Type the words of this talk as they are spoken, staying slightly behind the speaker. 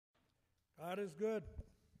God is good.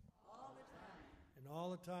 All the time. And all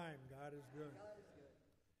the time, God is good. God is good.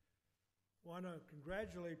 Want to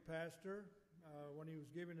congratulate Pastor. When he was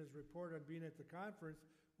giving his report on being at the conference,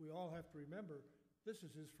 we all have to remember this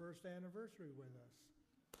is his first anniversary with us.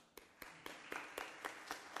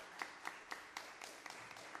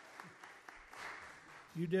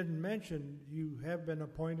 You didn't mention you have been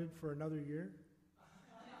appointed for another year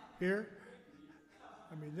here.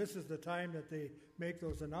 I mean, this is the time that they make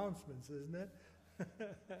those announcements, isn't it?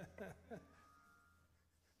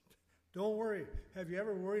 Don't worry. Have you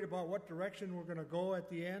ever worried about what direction we're going to go at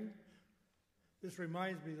the end? This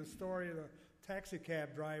reminds me of the story of the taxi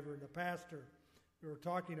cab driver and the pastor. We were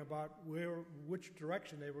talking about which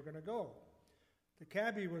direction they were going to go. The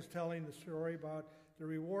cabbie was telling the story about the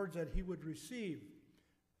rewards that he would receive.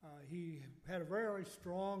 He had a very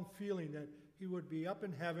strong feeling that he would be up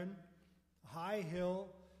in heaven, a high hill,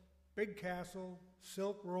 big castle,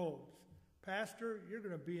 silk robes. Pastor, you're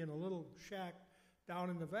going to be in a little shack down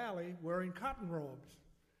in the valley wearing cotton robes.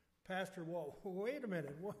 Pastor, well, wait a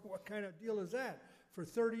minute, what kind of deal is that? For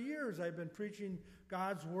 30 years I've been preaching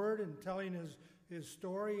God's word and telling his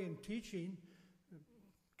story and teaching.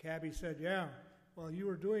 Cabbie said, yeah, while you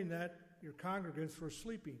were doing that, your congregants were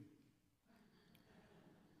sleeping.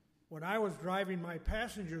 When I was driving my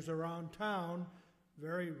passengers around town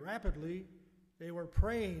very rapidly, they were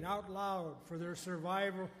praying out loud for their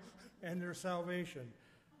survival and their salvation.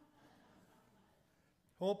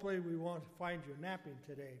 Hopefully we won't find you napping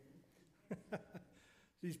today.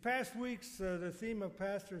 These past weeks, the theme of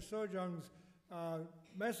Pastor Sojung's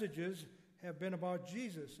messages have been about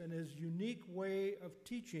Jesus and his unique way of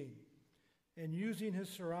teaching and using his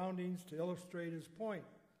surroundings to illustrate his point.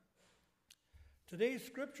 Today's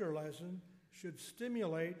scripture lesson should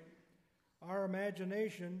stimulate our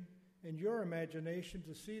imagination and your imagination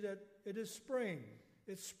to see that it is spring.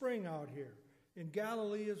 It's spring out here, in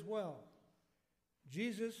Galilee as well.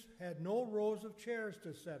 Jesus had no rows of chairs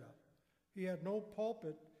to set up. He had no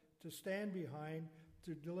pulpit to stand behind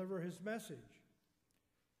to deliver his message.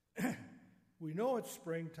 We know it's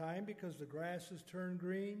springtime because the grass has turned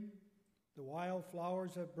green, the wild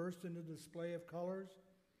flowers have burst into display of colors.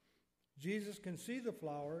 Jesus can see the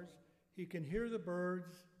flowers, he can hear the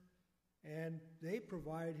birds, and they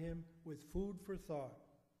provide him with food for thought.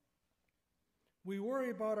 We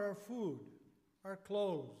worry about our food, our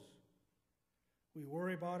clothes. We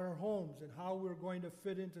worry about our homes and how we're going to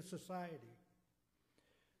fit into society.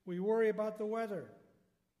 We worry about the weather.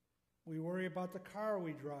 We worry about the car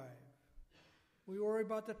we drive. We worry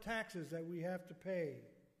about the taxes that we have to pay.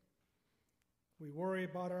 We worry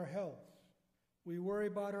about our health. We worry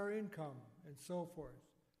about our income and so forth.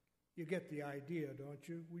 You get the idea, don't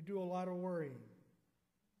you? We do a lot of worrying.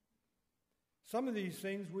 Some of these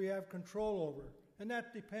things we have control over, and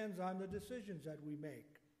that depends on the decisions that we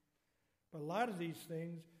make. But a lot of these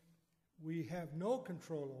things we have no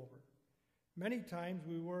control over. Many times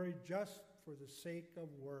we worry just for the sake of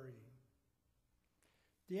worrying.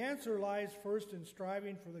 The answer lies first in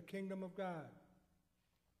striving for the kingdom of God.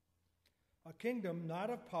 A kingdom not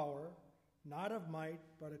of power, not of might,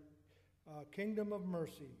 but a kingdom of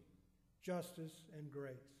mercy, justice, and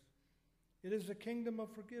grace. It is a kingdom of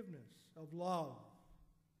forgiveness, of love,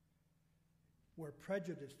 where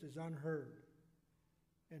prejudice is unheard,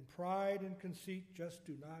 and pride and conceit just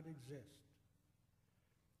do not exist.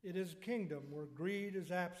 It is a kingdom where greed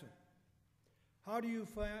is absent. How do you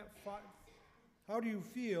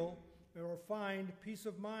feel or find peace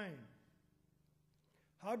of mind?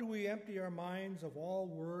 How do we empty our minds of all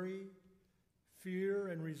worry, fear,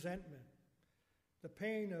 and resentment? The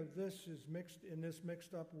pain of this is mixed in this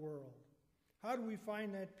mixed up world. How do we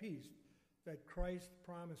find that peace that Christ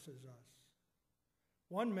promises us?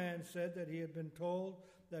 One man said that he had been told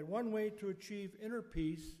that one way to achieve inner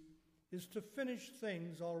peace is to finish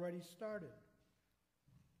things already started.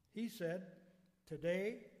 He said,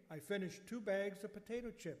 "Today I finished 2 bags of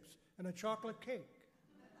potato chips and a chocolate cake.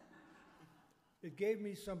 It gave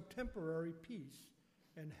me some temporary peace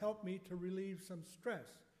and helped me to relieve some stress,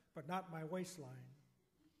 but not my waistline."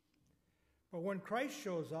 But when Christ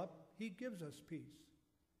shows up, he gives us peace.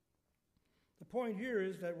 The point here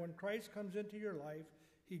is that when Christ comes into your life,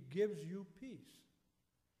 he gives you peace.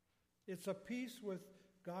 It's a peace with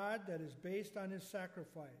God that is based on his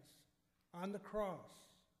sacrifice on the cross.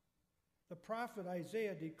 The prophet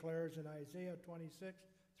Isaiah declares in Isaiah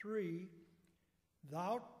 26:3,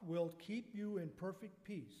 "Thou wilt keep you in perfect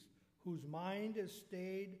peace, whose mind is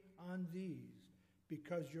stayed on these,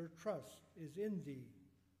 because your trust is in thee."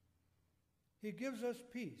 He gives us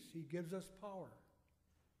peace. He gives us power.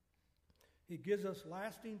 He gives us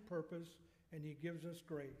lasting purpose, and he gives us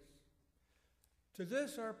grace. To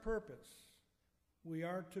this our purpose, we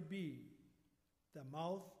are to be the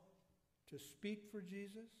mouth to speak for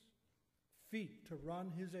Jesus, feet to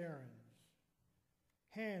run his errands,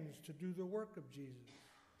 hands to do the work of Jesus,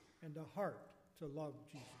 and a heart to love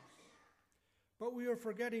Jesus. But we are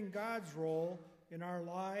forgetting God's role in our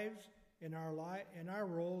lives, in our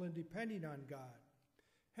role in depending on God.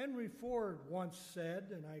 Henry Ford once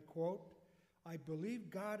said, and I quote, "I believe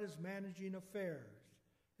God is managing affairs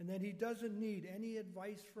and that he doesn't need any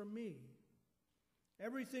advice from me.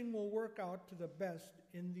 Everything will work out to the best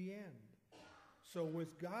in the end. So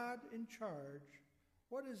with God in charge,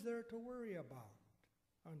 what is there to worry about?"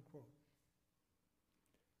 Unquote.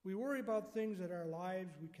 We worry about things in our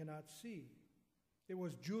lives we cannot see. It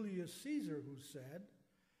was Julius Caesar who said,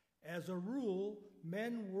 "As a rule,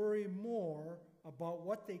 men worry more about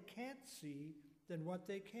what they can't see than what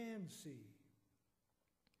they can see."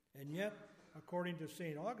 And yet, according to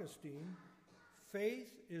St. Augustine,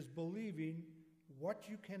 faith is believing what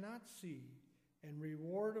you cannot see, and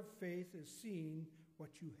reward of faith is seeing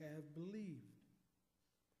what you have believed.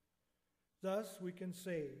 Thus, we can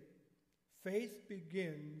say, faith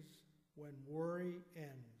begins when worry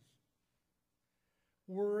ends.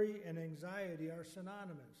 Worry and anxiety are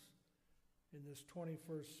synonymous in this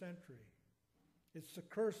 21st century. It's the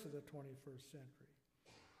curse of the 21st century.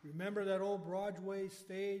 Remember that old Broadway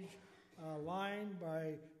stage line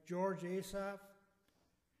by George Asaph?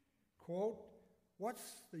 Quote,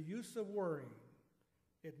 "What's the use of worrying?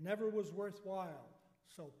 It never was worthwhile.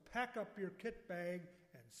 So pack up your kit bag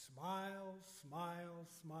and smile, smile,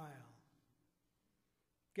 smile."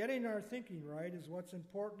 Getting our thinking right is what's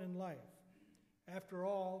important in life. After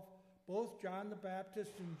all, both John the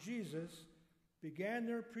Baptist and Jesus began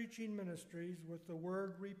their preaching ministries with the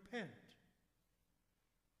word repent.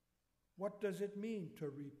 What does it mean to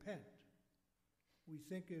repent? We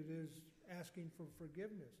think it is asking for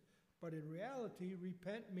forgiveness, but in reality,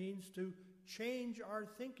 repent means to change our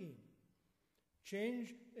thinking,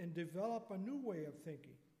 change and develop a new way of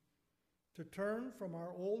thinking, to turn from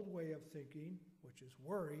our old way of thinking, which is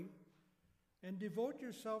worry, and devote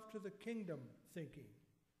yourself to the kingdom thinking.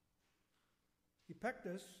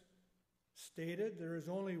 Epictetus stated there is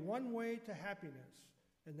only one way to happiness,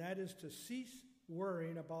 and that is to cease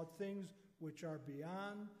worrying about things which are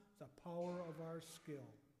beyond the power of our skill.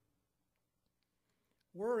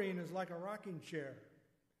 Worrying is like a rocking chair.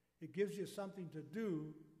 It gives you something to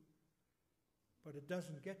do, but it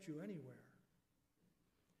doesn't get you anywhere.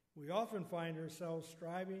 We often find ourselves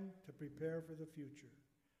striving to prepare for the future,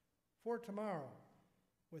 for tomorrow,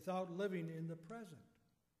 without living in the present.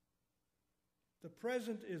 The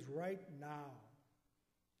present is right now.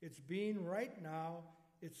 It's being right now.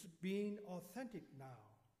 It's being authentic now.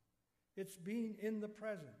 It's being in the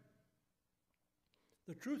present.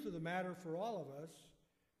 The truth of the matter for all of us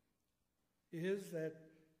is that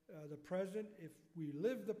the present, if we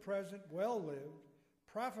live the present well lived,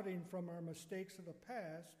 profiting from our mistakes of the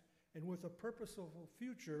past, and with a purposeful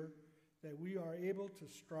future, that we are able to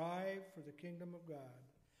strive for the kingdom of God.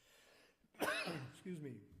 Excuse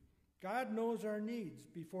me. God knows our needs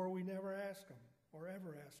before we never ask him or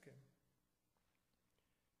ever ask him.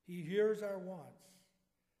 He hears our wants.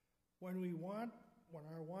 When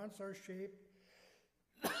our wants are shaped,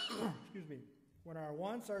 when our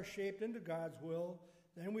wants are shaped into God's will,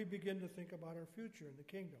 then we begin to think about our future in the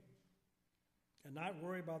kingdom and not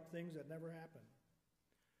worry about things that never happen.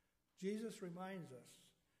 Jesus reminds us,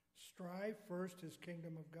 strive first his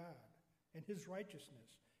kingdom of God and his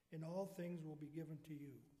righteousness, and all things will be given to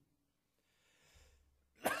you.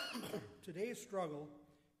 Today's struggle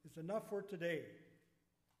is enough for today.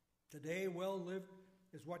 Today, well lived,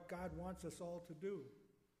 is what God wants us all to do.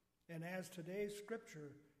 And as today's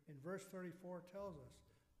scripture in verse 34 tells us,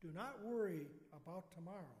 do not worry about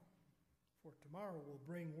tomorrow, for tomorrow will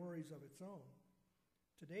bring worries of its own.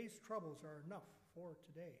 Today's troubles are enough for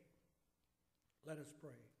today. Let us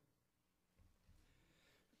pray.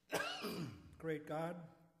 Great God,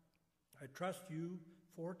 I trust you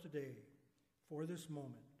for today, for this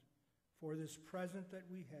moment, for this present that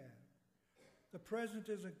we have. The present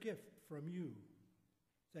is a gift from you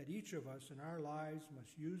that each of us in our lives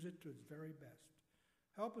must use it to its very best.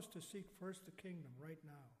 Help us to seek first the kingdom right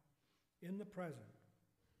now, in the present.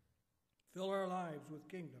 Fill our lives with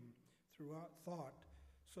kingdom throughout thought,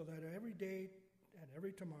 so that every day and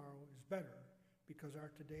every tomorrow is better because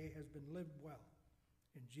our today has been lived well.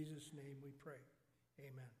 In Jesus' name we pray.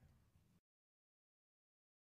 Amen.